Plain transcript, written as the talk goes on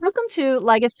to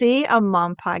Legacy, a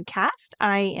mom podcast.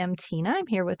 I am Tina. I'm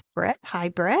here with Britt. Hi,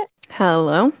 Britt.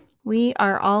 Hello. We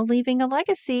are all leaving a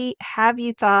legacy. Have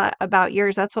you thought about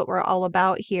yours? That's what we're all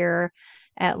about here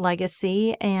at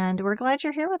Legacy. And we're glad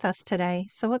you're here with us today.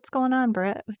 So, what's going on,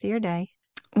 Britt, with your day?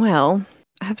 Well,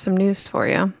 I have some news for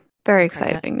you. Very You're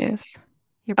pregnant. exciting news.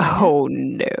 You're pregnant? Oh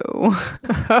no.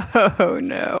 Oh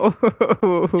no.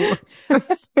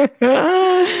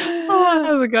 Oh,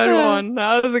 that was a good one.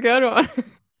 That was a good one.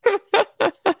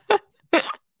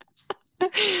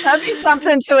 That'd be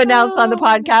something to announce on the Oh,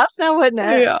 podcast now, wouldn't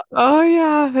it? yeah. Oh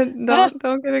yeah. But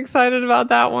don't get excited about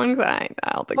that one 'cause I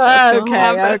don't think that's gonna Okay,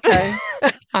 happen. okay.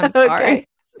 I'm Okay. sorry.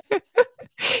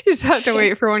 You just have to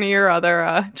wait for one of your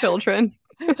other children.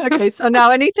 Okay, so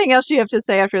now anything else you have to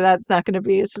say after that's not going to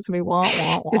be, it's just going to be wah,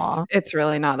 wah, It's wah. it's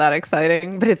really not that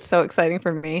exciting, but it's so exciting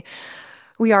for me.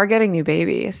 We are getting new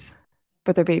babies,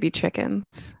 but they're baby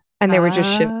chickens, and they were just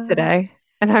shipped Ah, today,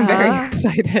 and I'm very ah.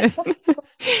 excited.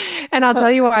 And I'll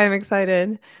tell you why I'm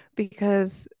excited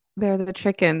because they're the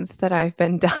chickens that I've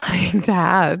been dying to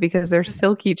have because they're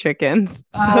silky chickens.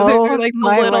 So they're Oh, like the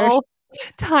my word. little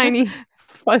tiny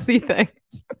fuzzy things.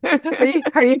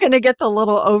 Are you going to get the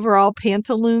little overall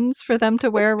pantaloons for them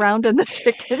to wear around in the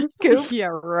chicken coop? Yeah,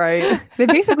 right. They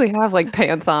basically have like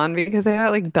pants on because they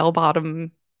have like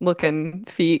bell-bottom looking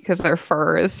feet because their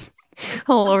fur is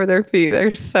all over their feet.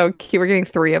 They're so cute. We're getting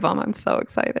three of them. I'm so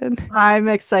excited. I'm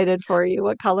excited for you.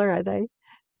 What color are they?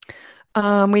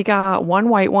 We got one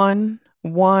white one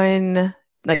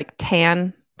like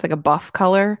tan, it's like a buff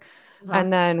color, Uh-huh.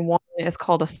 and then one is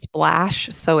called a splash.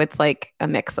 So it's like a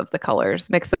mix of the colors,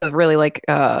 mix of really like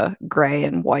gray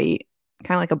and white,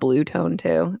 kind of like a blue tone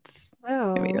too. It's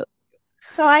gonna be Oh, really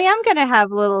so I am going to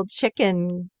have little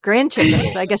chicken grand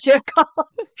chickens, I guess you'd call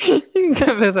you can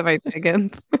come visit my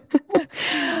chickens.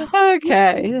 them.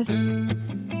 Okay.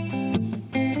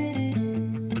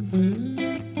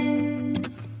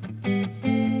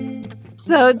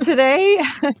 So today,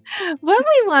 what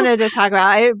we wanted to talk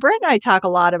about, Britt and I talk a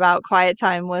lot about quiet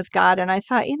time with God, and I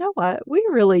thought, you know what, we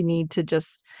really need to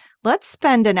just let's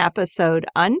spend an episode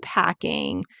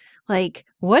unpacking, like,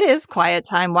 what is quiet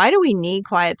time? Why do we need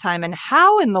quiet time? And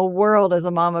how in the world, as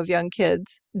a mom of young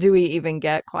kids, do we even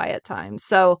get quiet time?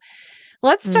 So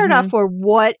let's start off hmm for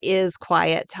what is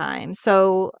quiet time.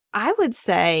 So I would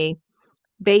say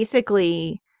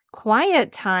basically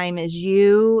quiet time is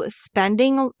you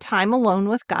spending time alone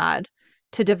with God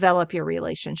to develop your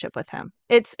relationship with him.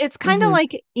 It's kind of hmm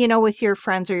like, with your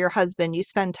friends or your husband, you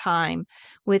spend time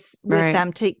with Right.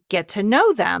 them to get to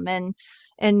know them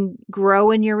and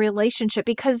grow in your relationship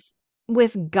because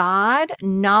with God,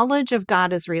 knowledge of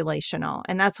God is relational.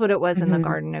 And that's what it was in the hmm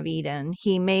Garden of Eden.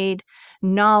 He made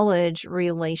knowledge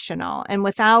relational. And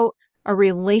without a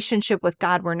relationship with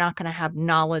God, we're not going to have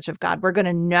knowledge of God. We're going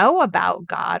to know about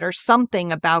God or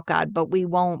something about God, but we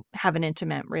won't have an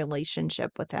intimate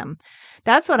relationship with Him.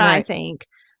 That's what I Right. think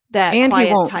that And he quiet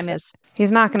won't, time is.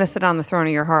 he's not going to sit on the throne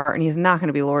of your heart and he's not going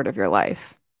to be Lord of your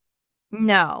life.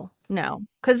 No, no,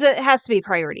 because it has to be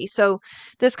priority. So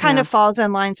this kind Yeah. of falls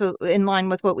in line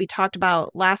with what we talked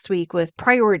about last week with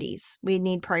priorities. We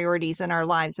need priorities in our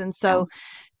lives, and Yeah. so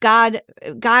God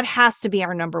God has to be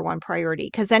our number one priority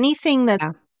because anything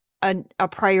Yeah. that's a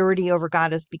priority over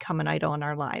God has become an idol in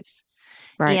our lives.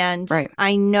 Right. And Right.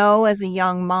 I know as a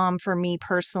young mom, for me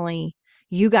personally,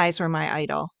 you guys were my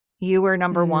idol. You were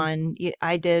number hmm one.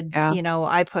 I did, Yeah.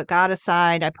 I put God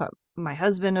aside, I put my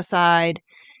husband aside,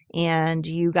 and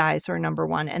you guys were number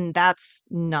one. And that's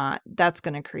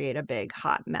going to create a big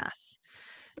hot mess.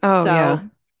 Oh, So yeah.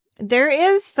 there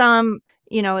is some,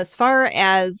 as far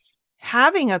as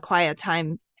having a quiet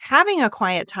time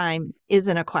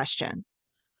isn't a question.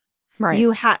 Right.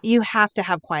 You have to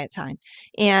have quiet time.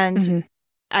 And hmm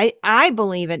I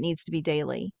believe it needs to be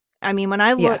daily. I mean, when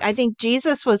I Yes. think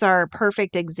Jesus was our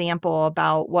perfect example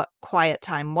about what quiet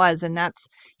time was, and that's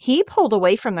he pulled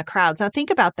away from the crowds. Now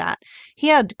think about that. He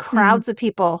had hmm crowds of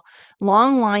people,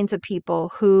 long lines of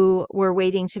people who were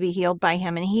waiting to be healed by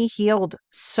him, and he healed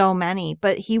so many,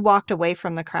 but he walked away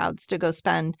from the crowds to go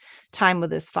spend time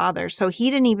with his father. So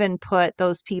he didn't even put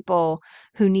those people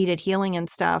who needed healing and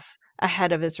stuff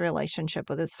ahead of his relationship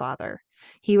with his father.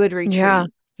 He would Yeah.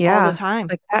 retreat all the Yeah. time.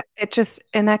 Like that, it just,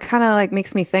 and that kind of like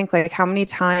makes me think like how many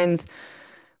times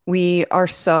we are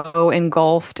so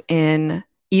engulfed in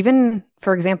even,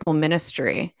 for example,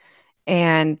 ministry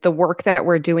and the work that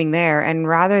we're doing there. And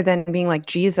rather than being like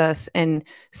Jesus and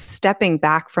stepping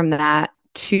back from that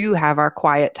to have our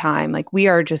quiet time, like we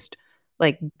are just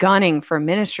like gunning for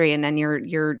ministry. And then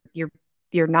you're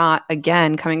not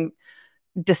again coming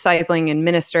discipling and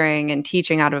ministering and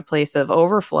teaching out of a place of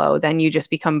overflow, then you just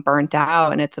become burnt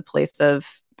out and it's a place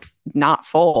of not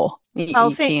full. Well,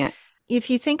 You can't. if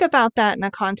you think about that in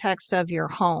the context of your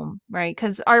home, right?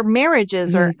 Because our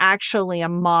marriages are Hmm. actually a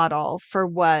model for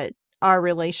what our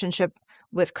relationship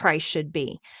with Christ should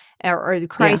be, or Yeah.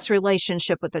 Christ's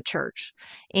relationship with the church.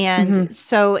 And Hmm.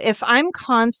 so if I'm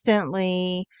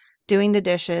constantly doing the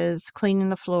dishes, cleaning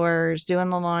the floors, doing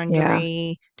the Yeah.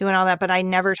 laundry, doing all that, but I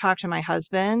never talk to my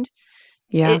husband,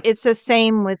 Yeah. it's the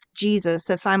same with Jesus.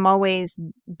 If I'm always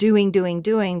doing,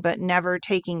 but never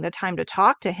taking the time to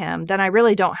talk to him, then I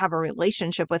really don't have a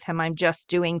relationship with him. I'm just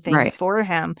doing things Right. for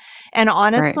him. And Right.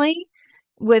 honestly,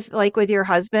 with your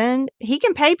husband, he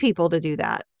can pay people to do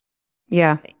that.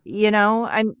 Yeah. We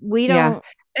Yeah. don't,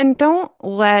 And don't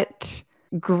let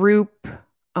group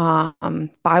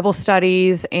Bible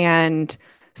studies and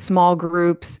small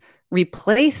groups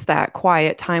replace that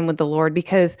quiet time with the Lord,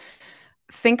 because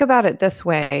think about it this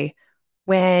way.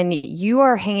 When you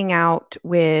are hanging out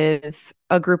with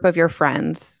a group of your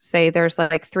friends, say there's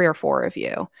like three or four of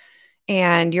you,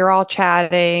 and you're all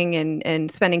chatting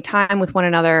and spending time with one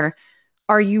another,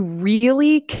 are you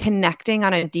really connecting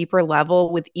on a deeper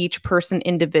level with each person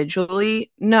individually?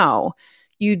 No.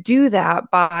 You do that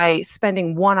by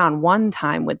spending one on one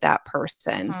time with that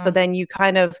person. So Mhm. then you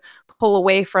kind of pull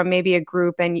away from maybe a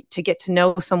group and to get to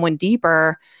know someone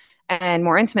deeper and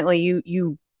more intimately,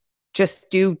 you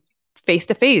just do face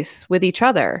to face with each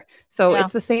other. So Yeah.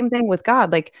 it's the same thing with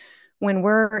God. Like when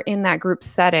we're in that group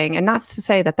setting, and not to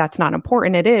say that that's not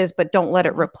important, it is, but don't let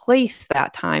it Mhm. replace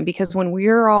that time, because when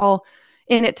we're all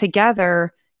in it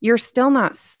together, you're still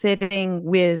not sitting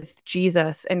with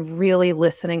Jesus and really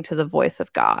listening to the voice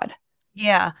of God.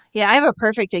 Yeah. Yeah. I have a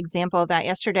perfect example of that.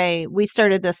 Yesterday, we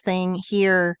started this thing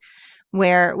here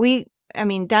where I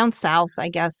mean, down south, I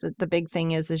guess the big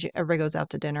thing is everybody goes out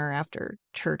to dinner after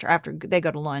church, or after they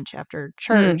go to lunch after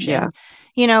church. Yeah.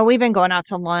 And, we've been going out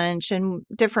to lunch and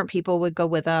different people would go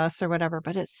with us or whatever,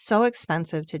 but it's so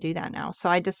expensive to do that now. So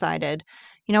I decided,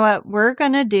 you know what, we're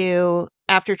going to do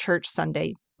after church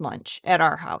Sunday lunch at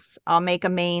our house. I'll make a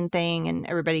main thing and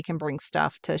everybody can bring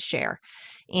stuff to share.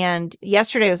 And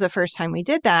yesterday was the first time we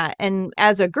did that. And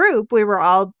as a group, we were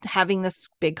all having this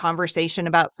big conversation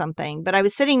about something. But I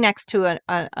was sitting next to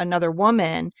another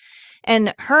woman,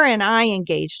 and her and I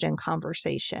engaged in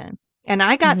conversation. And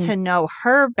I got Hmm. to know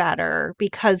her better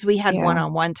because we had one Yeah.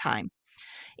 on one time.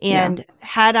 Yeah. And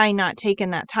had I not taken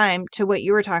that time to what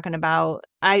you were talking about,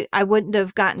 I wouldn't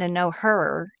have gotten to know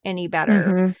her any better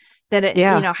Hmm. that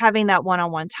Yeah. having that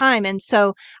one-on-one time. And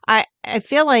so I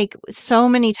feel like so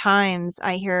many times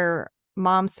I hear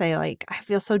moms say, like, I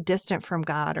feel so distant from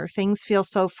God, or things feel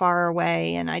so far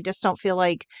away and I just don't feel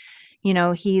like,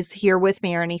 he's here with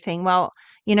me or anything. Well,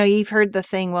 you've heard the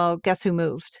thing, well, guess who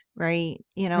moved, right?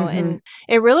 Hmm. And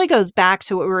it really goes back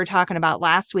to what we were talking about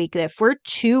last week, that if we're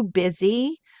too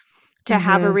busy to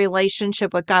have a Hmm.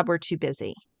 relationship with God, we're too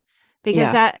busy, because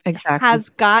Yeah. that Exactly. has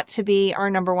got to be our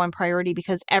number one priority,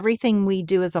 because everything we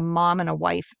do as a mom and a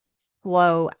wife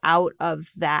flow out of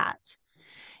that.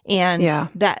 And Yeah.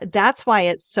 that's why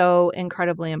it's so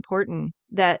incredibly important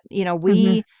that, Hmm.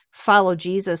 we follow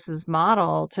Jesus's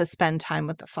model to spend time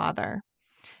with the Father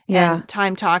Yeah. and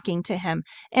time talking to him.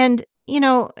 And, you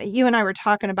and I were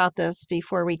talking about this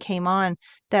before we came on,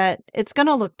 that it's going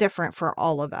to look different for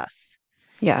all of us.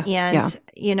 Yeah. Yeah.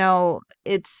 And,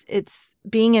 it's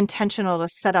being intentional to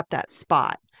set up that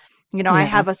spot. I Yeah.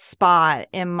 have a spot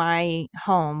in my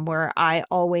home where I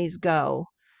always go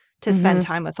to spend Hmm.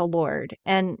 time with the Lord.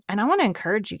 And I want to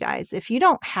encourage you guys, if you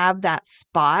don't have that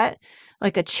spot,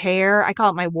 like a chair, I call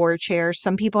it my war chair.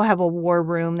 Some people have a war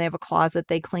room. They have a closet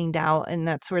they cleaned out, and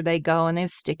that's where they go, and they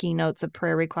have sticky notes of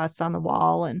prayer requests on the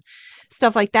wall and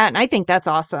stuff like that. And I think that's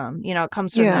awesome. It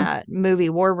comes from Yeah. that movie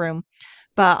War Room.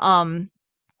 But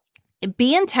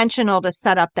be intentional to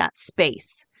set up that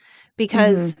space, Hmm.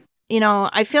 because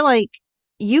I feel like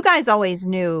you guys always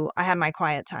knew I had my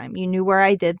quiet time. You knew where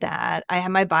I did that. I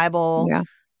had my Bible Yeah.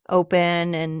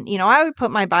 open, and I would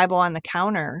put my Bible on the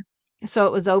counter so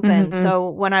it was open, Hmm. so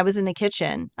when I was in the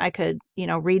kitchen I could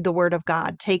read the word of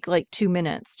God, take like 2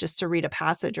 minutes just to read a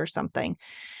passage or something.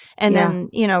 And Yeah.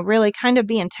 then, really kind of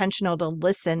be intentional to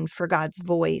listen for God's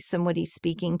voice and what he's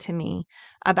speaking to me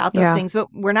about those Yeah. things. But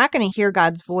we're not going to hear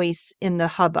God's voice in the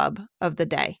hubbub of the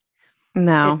day.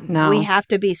 No, We no. have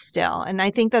to be still. And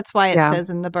I think that's why it Yeah. says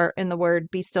in the word,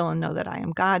 be still and know that I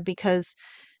am God, because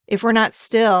if we're not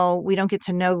still, we don't get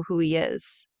to know who he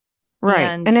is. Right.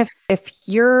 And And if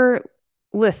you're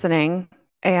listening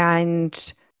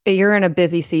and you're in a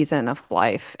busy season of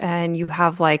life and you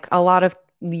have like a lot of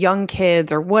young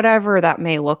kids or whatever that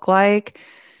may look like,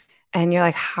 And you're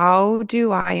like, how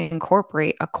do I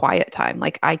incorporate a quiet time?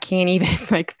 Like I can't even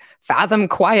like fathom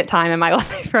quiet time in my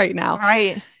life right now.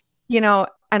 Right.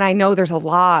 And I know there's a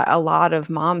lot of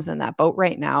moms in that boat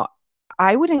right now.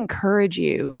 I would encourage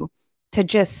you to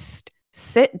just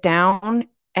sit down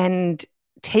and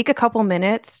take a couple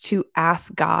minutes to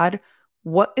ask God,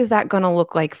 what is that going to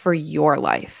look like for your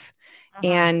life? Mhm,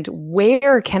 And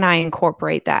where can I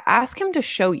incorporate that? Ask him to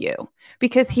show you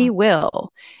because he mhm.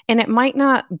 will. And it might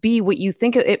not be what you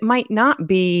think. It might not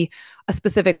be a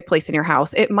specific place in your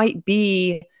house. It might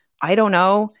be, I don't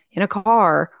know, in a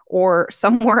car or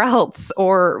somewhere else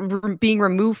or being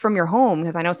removed from your home.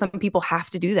 Because I know some people have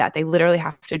to do that. They literally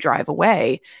have to drive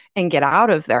away and get out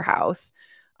of their house.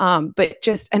 But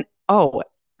just, and oh,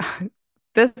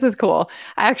 this is cool.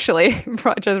 Actually,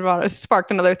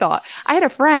 sparked another thought. I had a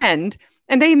friend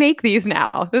and they make these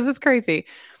now. This is crazy.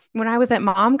 When I was at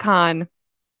MomCon,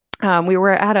 we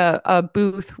were at a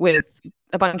booth with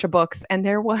a bunch of books, and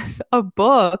there was a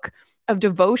book of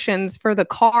devotions for the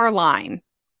car line.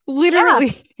 Yeah.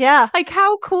 Literally, Yeah. like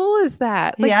how cool is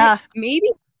that? Like Yeah. maybe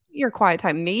your quiet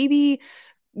time, maybe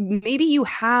you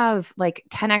have like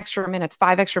 10 extra minutes,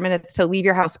 5 extra minutes to leave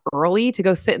your house early to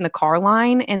go sit in the car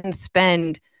line and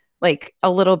spend like a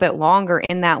little bit longer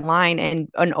in that line and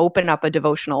open up a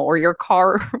devotional or your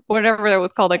car, whatever that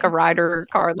was called, like a rider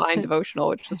car line devotional,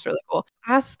 which is really cool.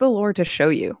 Ask the Lord to show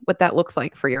you what that looks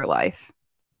like for your life.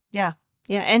 Yeah.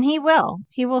 Yeah. And he will.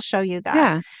 He will show you that.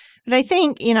 Yeah. But I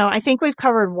think we've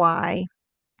covered why.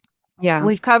 Yeah.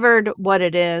 We've covered what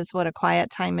it is, what a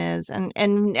quiet time is, and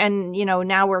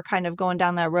now we're kind of going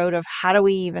down that road of how do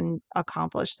we even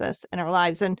accomplish this in our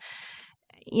lives. And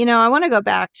I want to go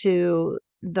back to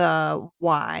the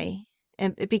why,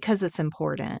 and because it's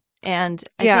important. And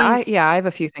I think, I have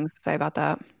a few things to say about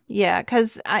that. yeah,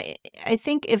 because I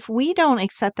think if we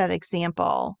don't set that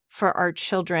example for our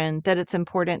children that it's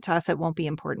important to us, it won't be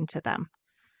important to them.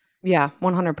 Yeah,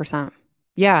 100%.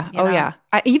 Yeah. You Oh know. yeah.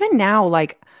 Even now,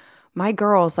 like my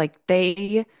girls, like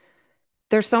there's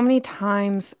so many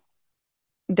times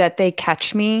that they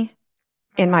catch me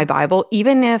in my Hmm. Bible,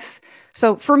 even if,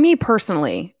 so for me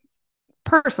personally,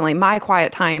 my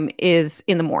quiet time is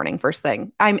in the morning, first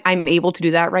thing. I'm able to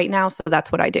do that right now, so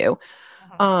that's what I do.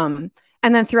 Hmm. Um,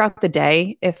 and then throughout the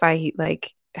day, if I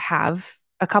like have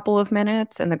a couple of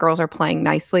minutes and the girls are playing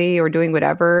nicely or doing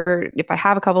whatever, if I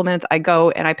have a couple of minutes, I go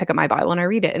and I pick up my Bible and I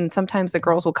read it. And sometimes the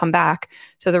girls will come back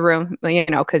to the room,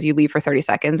 because you leave for 30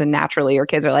 seconds and naturally your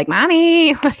kids are like,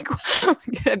 Mommy, like,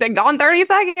 I've been gone 30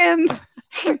 seconds.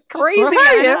 Where Crazy, are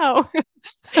I you? know.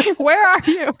 Where are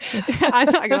you?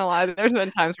 I'm not gonna lie. There's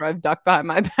been times where I've ducked behind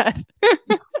my bed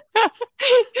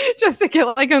just to get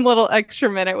like a little extra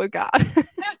minute with God.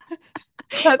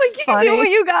 That's Like you do what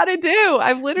funny. you got to do.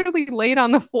 I've literally laid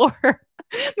on the floor,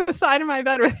 the side of my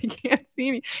bed where they can't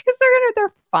see me because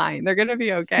they're fine. They're gonna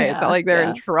be okay. It's not Yeah, like they're in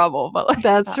yeah. trouble, but like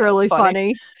That's it's really funny.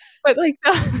 funny. But like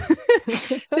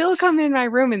they'll come in my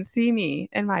room and see me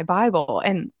in my Bible,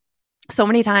 and so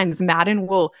many times Madden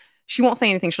will. She won't say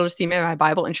anything. She'll just see me in my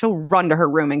Bible and she'll run to her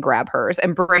room and grab hers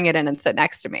and bring it in and sit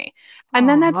next to me. And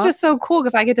then that's Aw. just so cool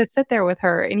because I get to sit there with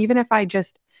her. And even if I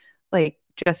just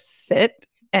sit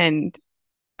and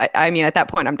I mean, at that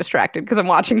point, I'm distracted because I'm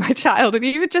watching my child, and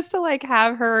even just to like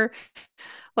have her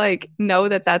like know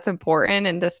that that's important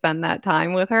and to spend that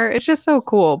time with her, it's just so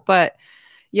cool. But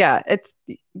yeah, it's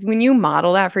when you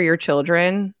model that for your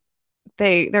children,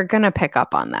 they're gonna pick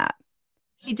up on that.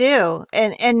 We do.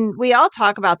 And we all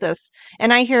talk about this.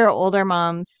 And I hear older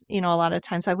moms, a lot of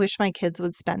times, I wish my kids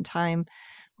would spend time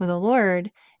with the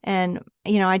Lord. And,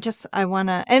 I want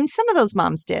to, and some of those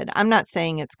moms did. I'm not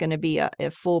saying it's going to be a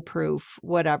foolproof,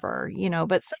 whatever,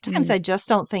 but sometimes Mhm. I just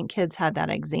don't think kids had that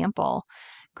example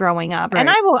growing up. And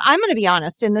Right. I'm going to be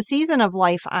honest, in the season of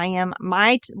life I am,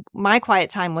 my quiet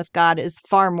time with God is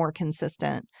far more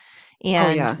consistent Oh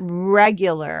and yeah.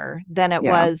 regular than it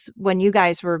Yeah. was when you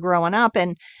guys were growing up.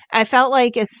 And I felt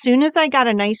like as soon as I got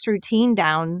a nice routine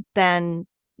down, then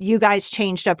you guys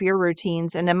changed up your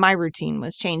routines and then my routine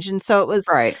was changed. And so it was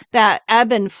Right. that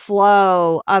ebb and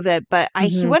flow of it. But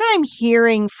Hmm. what I'm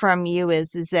hearing from you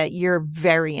is that you're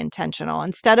very intentional.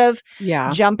 Instead of Yeah.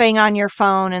 jumping on your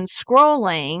phone and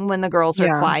scrolling when the girls are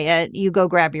Yeah. quiet, you go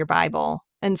grab your Bible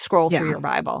and scroll through Yeah. your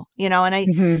Bible, and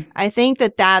Hmm. I think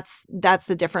that that's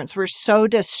the difference. We're so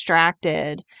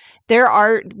distracted.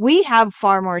 We have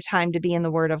far more time to be in the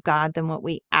Word of God than what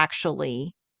we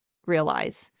actually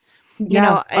realize.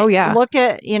 Yeah. Oh yeah.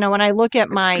 When I look at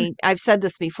I've said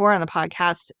this before on the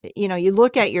podcast, you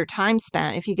look at your time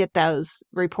spent, if you get those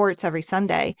reports every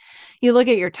Sunday, you look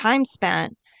at your time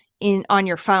spent on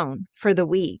your phone for the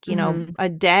week, Hmm. a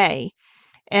day,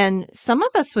 And some of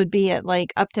us would be at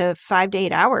like up to 5 to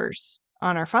 8 hours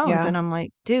on our phones. Yeah. And I'm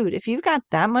like, dude, if you've got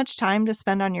that much time to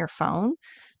spend on your phone,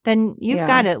 then you've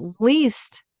got Yeah. at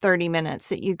least 30 minutes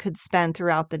that you could spend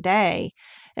throughout the day.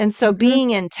 And so Hmm. being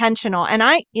intentional, and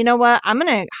you know what? I'm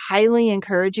going to highly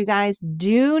encourage you guys,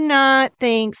 do not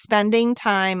think spending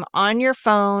time on your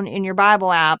phone in your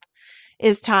Bible app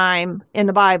is time in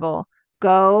the Bible.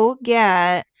 Go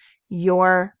get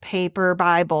your paper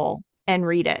Bible and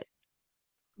read it.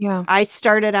 Yeah. I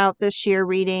started out this year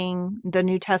reading the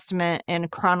New Testament in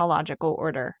chronological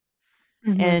order,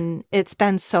 Hmm. and it's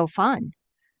been so fun,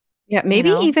 Yeah, you maybe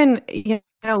know? even,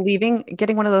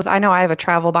 getting one of those. I know I have a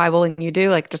travel Bible and you do,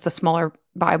 like just a smaller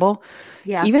Bible.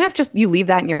 Yeah. Even if just you leave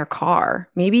that in your car,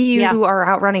 maybe Yeah. you are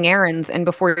out running errands and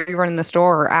before you run in the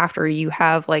store or after you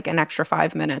have like an extra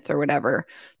 5 minutes or whatever,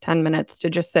 10 minutes to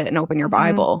just sit and open your Hmm.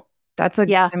 Bible.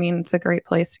 Yeah. I mean, it's a great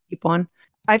place to keep one.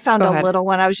 I found Go a ahead. little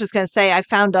one. I was just going to say, I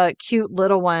found a cute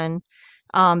little one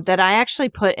that I actually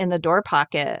put in the door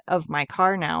pocket of my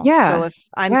car now. So Yeah. if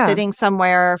I'm Yeah. sitting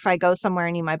somewhere, if I go somewhere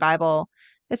and need my Bible,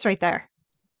 it's right there.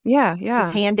 Yeah. It's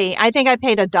just Yeah. handy. I think I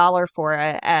paid $1 for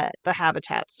it at the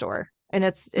Habitat store, and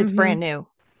it's Hmm. brand new.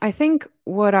 I think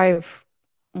what I've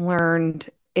learned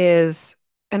is,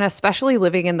 and especially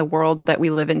living in the world that we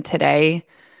live in today,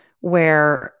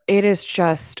 where it is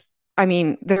just, I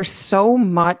mean, there's so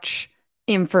much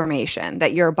information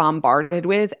that you're bombarded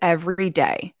with every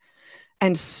day,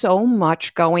 and so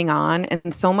much going on,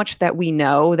 and so much that we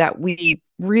know that we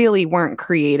really weren't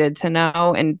created to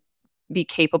know and be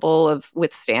capable of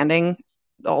withstanding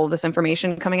all of this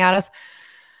information coming at us.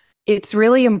 It's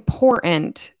really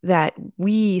important that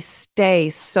we stay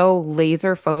so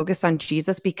laser focused on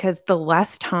Jesus, because the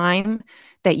less time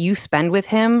that you spend with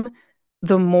him,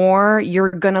 the more you're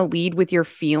going to lead with your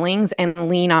feelings and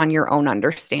lean on your own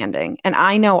understanding. And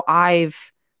I know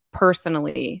I've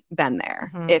personally been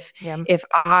there. Hmm. Yeah. If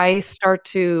I start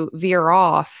to veer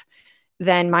off,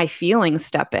 then my feelings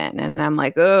step in and I'm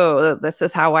like, oh, this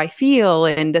is how I feel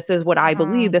and this is what I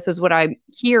believe, Hmm. this is what I'm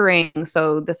hearing.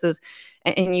 So this is,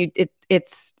 and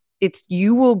it's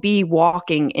you will be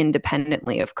walking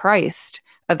independently of Christ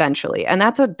eventually. And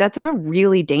that's a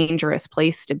really dangerous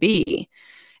place to be.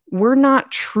 We're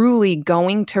not truly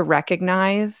going to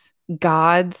recognize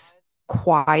God's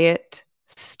quiet,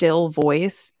 still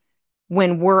voice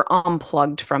when we're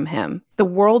unplugged from him. The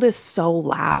world is so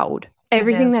loud. It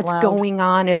Everything is that's loud. going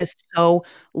on is so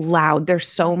loud. There's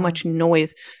so Hmm. much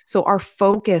noise. So our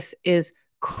focus is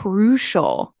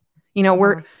crucial. You know,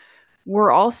 Hmm.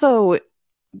 we're also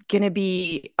going to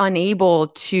be unable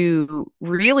to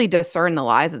really discern the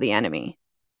lies of the enemy.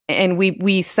 And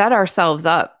we set ourselves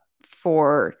up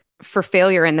for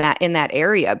failure in that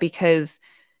area, because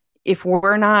if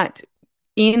we're not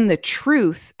in the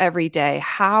truth every day,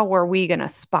 how are we going to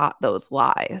spot those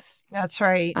lies? That's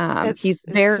right. He's It's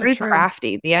so very true.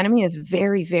 crafty. The enemy is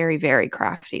very, very, very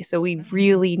crafty. So we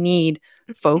really need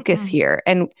focus here.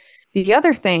 And the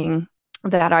other thing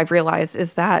that I've realized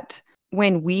is that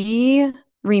when we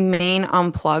remain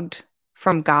unplugged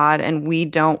from God and we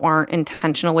don't aren't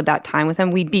intentional with that time with him,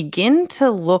 we begin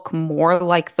to look more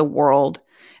like the world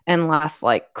and less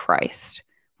like Christ,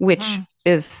 which Mhm.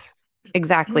 is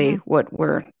exactly Mhm. what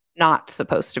we're not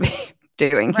supposed to be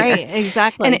doing here. Right, And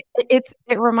exactly.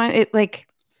 it remind it like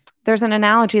there's an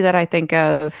analogy that I think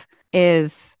of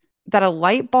is that a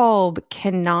light bulb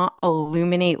cannot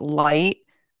illuminate light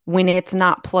when it's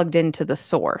not plugged into the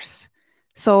source.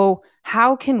 So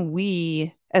how can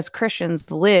we as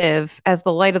Christians live as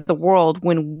the light of the world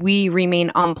when we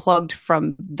remain unplugged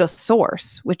from the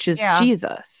source, which is Yeah,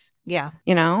 Jesus, yeah,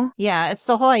 you know? yeah. It's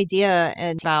the whole idea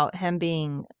about him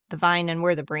being the vine and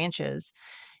we're the branches.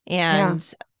 Yeah.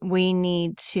 And we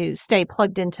need to stay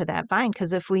plugged into that vine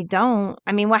because if we don't,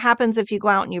 I mean, what happens if you go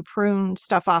out and you prune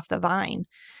stuff off the vine?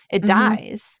 It Hmm.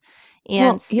 dies. And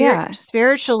Well, yeah.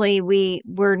 spiritually,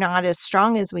 we're not as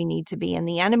strong as we need to be. And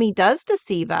the enemy does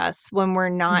deceive us when we're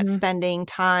not Hmm. spending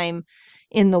time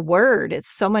in the word. It's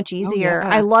so much Oh, easier.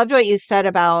 I yeah. loved what you said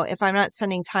about if I'm not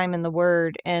spending time in the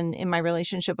word and in my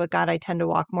relationship with God, I tend to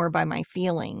walk more by my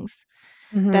feelings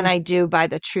than Hmm. I do by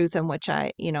the truth in which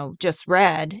I, just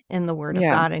read in the Word of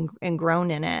Yeah. God and grown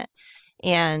in it.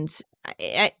 And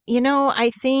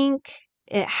I think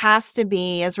it has to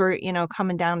be as we're,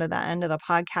 coming down to the end of the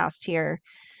podcast here.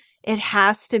 It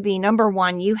has to be number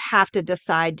one. You have to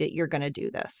decide that you're going to do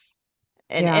this,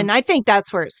 and Yeah. I think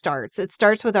that's where it starts. It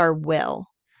starts with our will,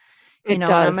 It and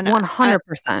does.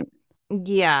 100%.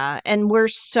 yeah, and we're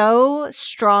so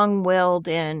strong-willed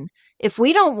in if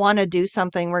we don't want to do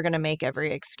something, we're going to make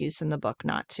every excuse in the book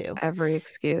not to. Every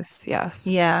excuse. Yes.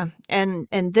 Yeah. And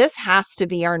this has to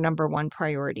be our number one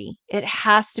priority. It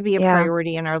has to be a Yeah.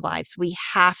 priority in our lives. We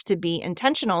have to be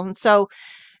intentional. And so,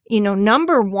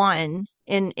 number one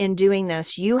in doing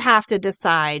this, you have to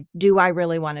decide, do I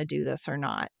really want to do this or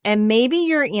not? And maybe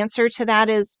your answer to that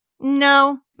is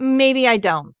no, maybe I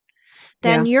don't.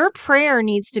 Then Yeah. your prayer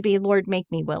needs to be, Lord, make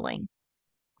me willing.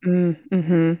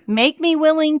 Mm-hmm. Make me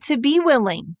willing to be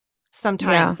willing. Yeah.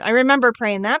 Sometimes I remember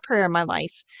praying that prayer in my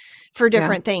life for Yeah.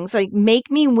 different things, like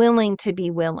make me willing to be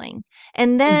willing.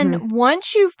 And then Mm-hmm.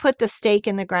 once you've put the stake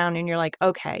in the ground and you're like,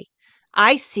 okay,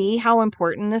 I see how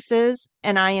important this is,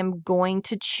 and I am going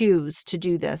to choose to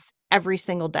do this every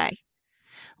single day.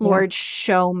 Yeah. Lord,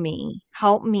 show me,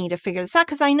 help me to figure this out.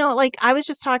 Cause I know, like, I was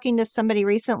just talking to somebody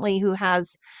recently who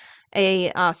has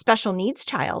a special needs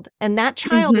child, and that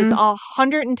child is Mm-hmm.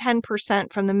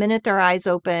 110% from the minute their eyes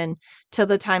open till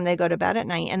the time they go to bed at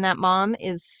night. And that mom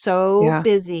is so Yeah.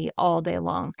 busy all day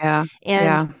long. Yeah. And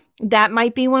Yeah. that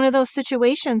might be one of those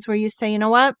situations where you say, you know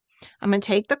what? I'm going to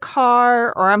take the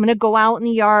car, or I'm going to go out in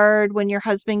the yard when your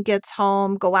husband gets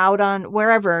home, go out on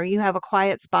wherever you have a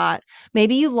quiet spot.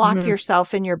 Maybe you lock Mm-hmm.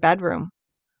 yourself in your bedroom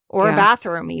or a Yeah.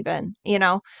 bathroom even,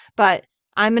 but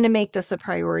I'm going to make this a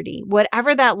priority,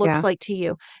 whatever that looks Yeah. like to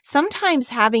you. Sometimes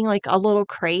having like a little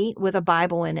crate with a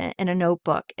Bible in it and a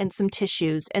notebook and some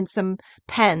tissues and some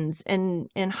pens and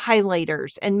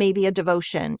highlighters and maybe a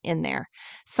devotion in there,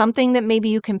 something that maybe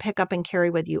you can pick up and carry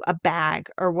with you, a bag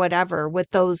or whatever, with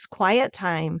those quiet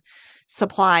time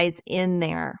supplies in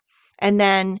there. And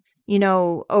then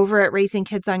over at Raising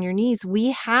Kids on Your Knees,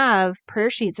 we have prayer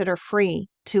sheets that are free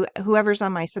to whoever's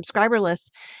on my subscriber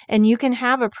list. And you can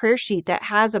have a prayer sheet that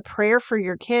has a prayer for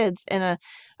your kids and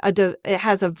it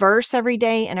has a verse every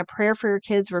day and a prayer for your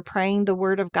kids. We're praying the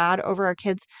word of God over our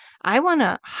kids. I want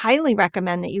to highly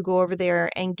recommend that you go over there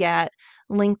and get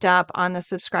linked up on the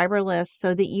subscriber list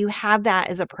so that you have that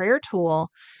as a prayer tool,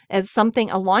 as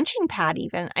something, a launching pad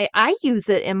even. I use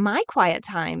it in my quiet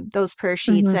time, those prayer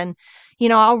sheets. Mm-hmm.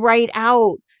 And I'll write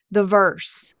out the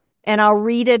verse and I'll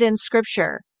read it in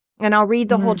scripture and I'll read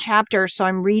the whole Mm-hmm. chapter. So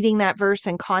I'm reading that verse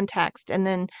in context. And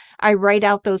then I write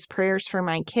out those prayers for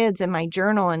my kids in my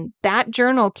journal. And that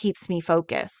journal keeps me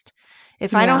focused.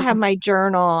 If I don't Yeah. have my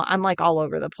journal, I'm like all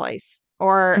over the place.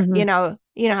 Or, Mm-hmm. you know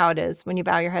how it is when you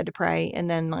bow your head to pray and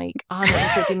then like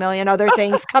 150 million other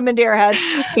things come into your head.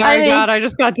 I Sorry, mean, God, I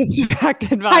just got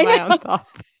distracted by I my own know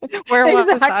thoughts. Where was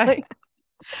I? exactly.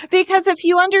 Because if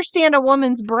you understand, a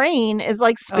woman's brain is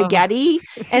like Oh. spaghetti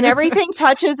and everything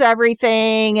touches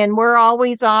everything and we're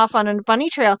always off on a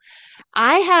bunny trail.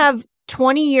 I have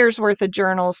 20 years worth of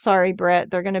journals. Sorry,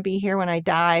 Britt, they're going to be here when I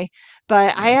die.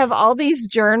 But I have all these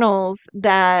journals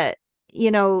that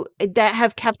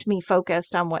have kept me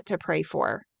focused on what to pray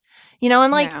for.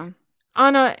 And like Yeah.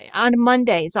 on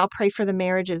Mondays, I'll pray for the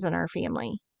marriages in our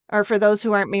family, or for those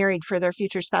who aren't married, for their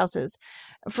future spouses,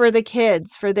 for the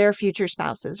kids, for their future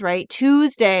spouses, right?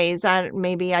 Tuesdays,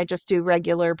 maybe I just do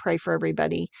regular pray for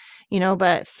everybody,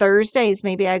 but Thursdays,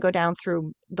 maybe I go down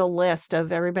through the list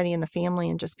of everybody in the family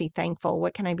and just be thankful.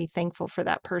 What can I be thankful for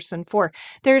that person for?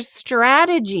 There's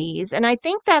strategies. And I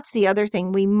think that's the other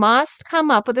thing. We must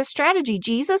come up with a strategy.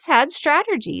 Jesus had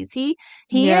strategies. He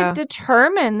had Yeah.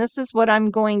 determined, this is what I'm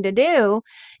going to do.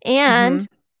 And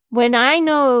Mm-hmm. when I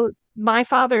know my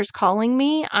father's calling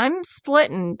me, I'm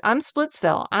splitting. I'm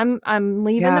Splitsville. I'm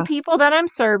leaving the Yeah. people that I'm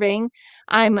serving.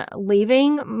 I'm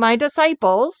leaving my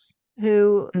disciples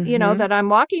who, Mm-hmm. that I'm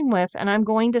walking with, and I'm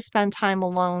going to spend time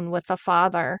alone with the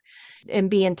Father and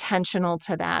be intentional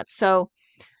to that. So,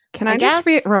 Can I I just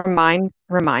guess,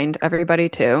 remind everybody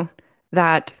too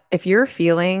that if you're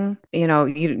feeling,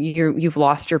 you've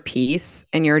lost your peace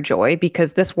and your joy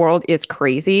because this world is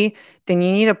crazy, then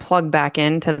you need to plug back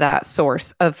into that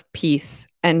source of peace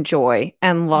and joy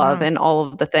and love yeah, and all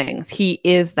of the things. He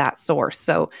is that source.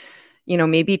 So,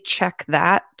 maybe check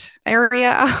that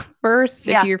area out first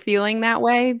if yeah, you're feeling that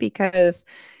way because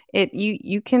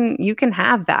you can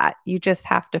have that. You just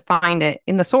have to find it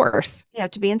in the source. you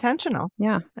have to be intentional.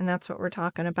 Yeah. And that's what we're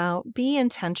talking about. Be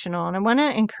intentional. And I want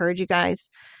to encourage you guys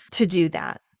to do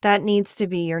that. That needs to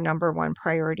be your number one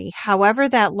priority, however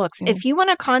that looks. Yeah. If you want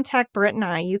to contact Britt and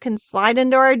I, you can slide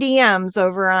into our DMs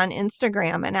over on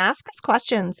Instagram and ask us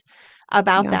questions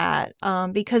about Yeah.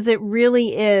 that, because it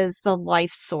really is the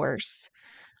life source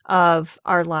of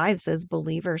our lives as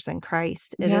believers in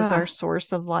Christ. It is Yeah. our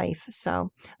source of life.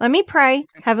 So let me pray.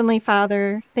 Heavenly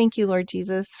Father, thank you, Lord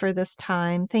Jesus, for this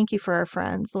time. Thank you for our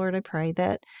friends. Lord, I pray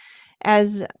that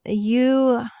as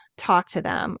you talk to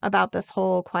them about this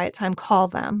whole quiet time, call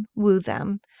them, woo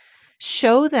them,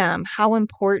 Show them how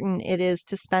important it is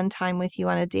to spend time with you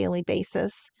on a daily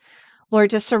basis. Lord,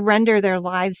 to surrender their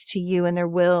lives to you and their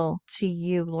will to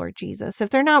you, Lord Jesus. If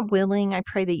they're not willing, I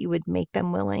pray that you would make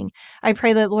them willing. I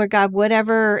pray that, Lord God,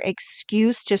 whatever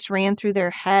excuse just ran through their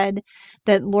head,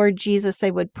 that, Lord Jesus, they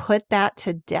would put that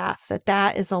to death, that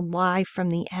that is a lie from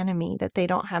the enemy, that they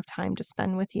don't have time to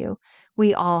spend with you.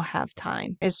 We all have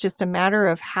time. It's just a matter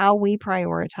of how we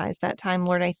prioritize that time.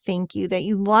 Lord, I thank you that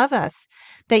you love us,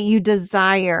 that you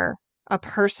desire a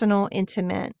personal,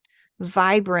 intimate,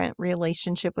 vibrant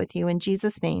relationship with you. In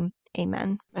Jesus' name,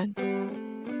 amen.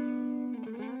 Amen.